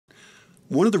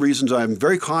One of the reasons I'm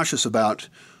very cautious about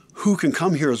who can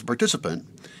come here as a participant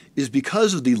is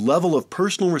because of the level of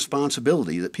personal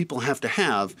responsibility that people have to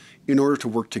have in order to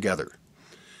work together.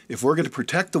 If we're going to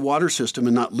protect the water system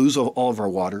and not lose all of our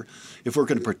water, if we're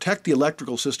going to protect the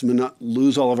electrical system and not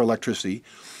lose all of our electricity,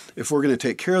 if we're going to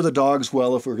take care of the dogs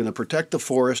well, if we're going to protect the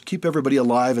forest, keep everybody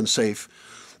alive and safe,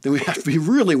 then we have to be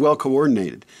really well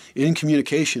coordinated in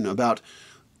communication about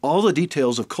all the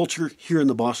details of culture here in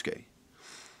the Bosque.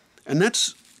 And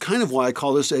that's kind of why I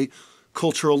call this a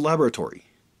cultural laboratory,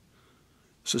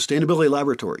 sustainability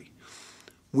laboratory.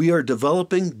 We are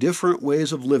developing different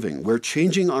ways of living. We're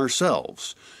changing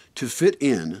ourselves to fit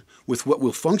in with what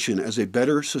will function as a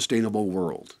better, sustainable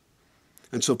world.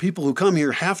 And so people who come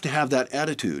here have to have that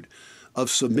attitude of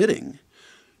submitting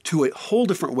to a whole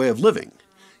different way of living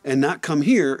and not come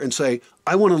here and say,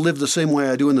 I want to live the same way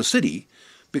I do in the city,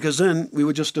 because then we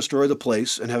would just destroy the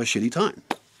place and have a shitty time.